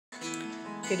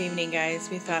Good evening, guys.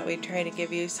 We thought we'd try to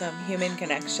give you some human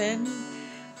connection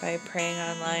by praying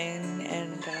online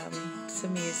and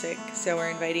some music. So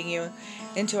we're inviting you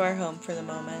into our home for the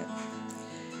moment.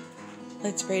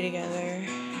 Let's pray together.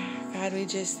 God, we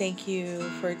just thank you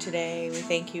for today. We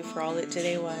thank you for all that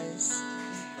today was.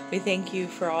 We thank you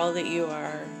for all that you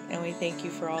are, and we thank you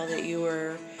for all that you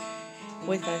were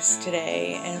with us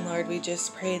today. And Lord, we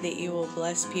just pray that you will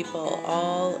bless people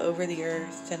all over the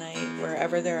earth tonight,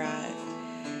 wherever they're at.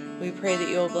 We pray that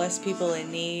you will bless people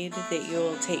in need, that you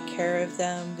will take care of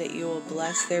them, that you will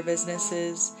bless their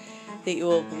businesses, that you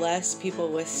will bless people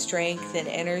with strength and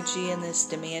energy in this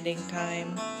demanding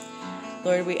time.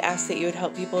 Lord, we ask that you would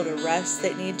help people to rest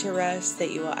that need to rest, that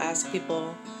you will ask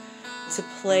people to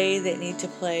play that need to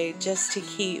play, just to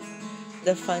keep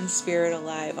the fun spirit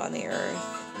alive on the earth.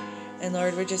 And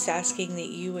Lord, we're just asking that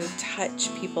you would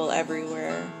touch people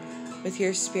everywhere with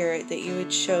your spirit, that you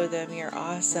would show them your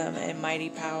awesome and mighty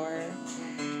power.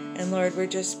 And Lord, we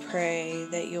just pray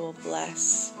that you will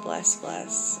bless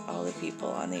all the people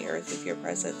on the earth with your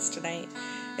presence tonight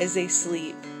as they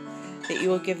sleep, that you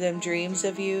will give them dreams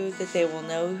of you, that they will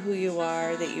know who you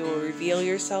are, that you will reveal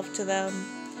yourself to them,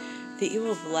 that you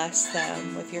will bless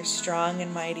them with your strong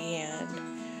and mighty hand.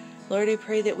 Lord, I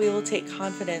pray that we will take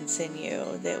confidence in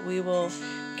you, that we will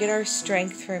get our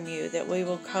strength from you, that we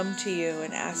will come to you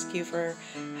and ask you for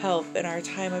help in our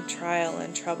time of trial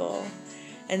and trouble,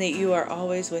 and that you are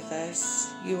always with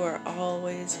us. You are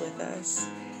always with us,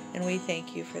 and we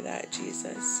thank you for that,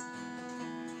 Jesus.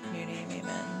 In your name,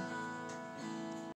 amen.